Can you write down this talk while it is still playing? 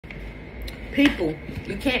people,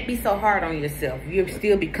 you can't be so hard on yourself. You're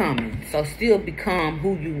still becoming. So still become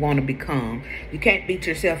who you want to become. You can't beat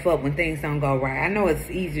yourself up when things don't go right. I know it's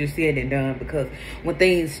easier said than done, because when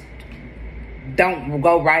things don't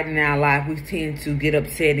go right in our life, we tend to get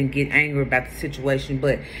upset and get angry about the situation.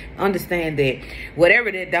 But understand that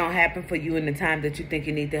whatever that don't happen for you in the time that you think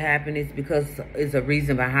it need to happen, is because there's a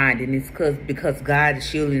reason behind it. And it's because God is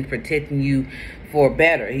shielding and protecting you for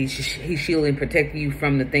better. He's shielding and protecting you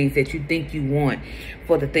from the things that you think you want,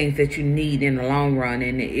 for the things that you need in the long run.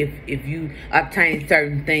 And if you obtain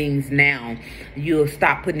certain things now, you'll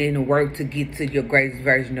stop putting in the work to get to your greatest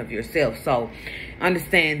version of yourself. So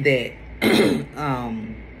understand that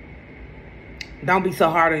don't be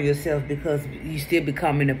so hard on yourself, because you still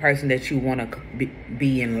becoming the person that you want to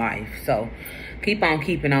be in life. So keep on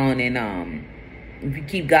keeping on, and if you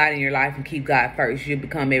keep God in your life and keep God first, you'll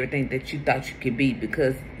become everything that you thought you could be,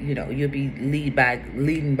 because you know you'll be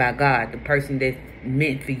leading by God, the person that's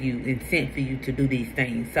meant for you and sent for you to do these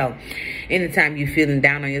things. So anytime you're feeling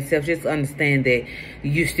down on yourself, just understand that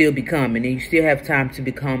you're still becoming, and you still have time to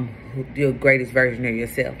become your greatest version of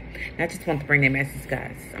yourself. And I just want to bring that message,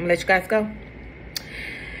 guys. I'm gonna let you guys go.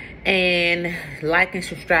 And like and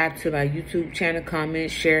subscribe to my YouTube channel,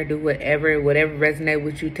 comment, share, do whatever resonate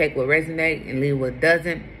with you. Take what resonate and leave what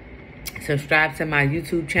doesn't. Subscribe to my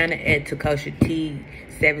YouTube channel at Takosha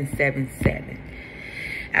T777.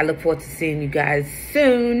 I look forward to seeing you guys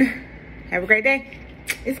soon. Have a great day.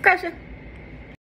 It's Kosha.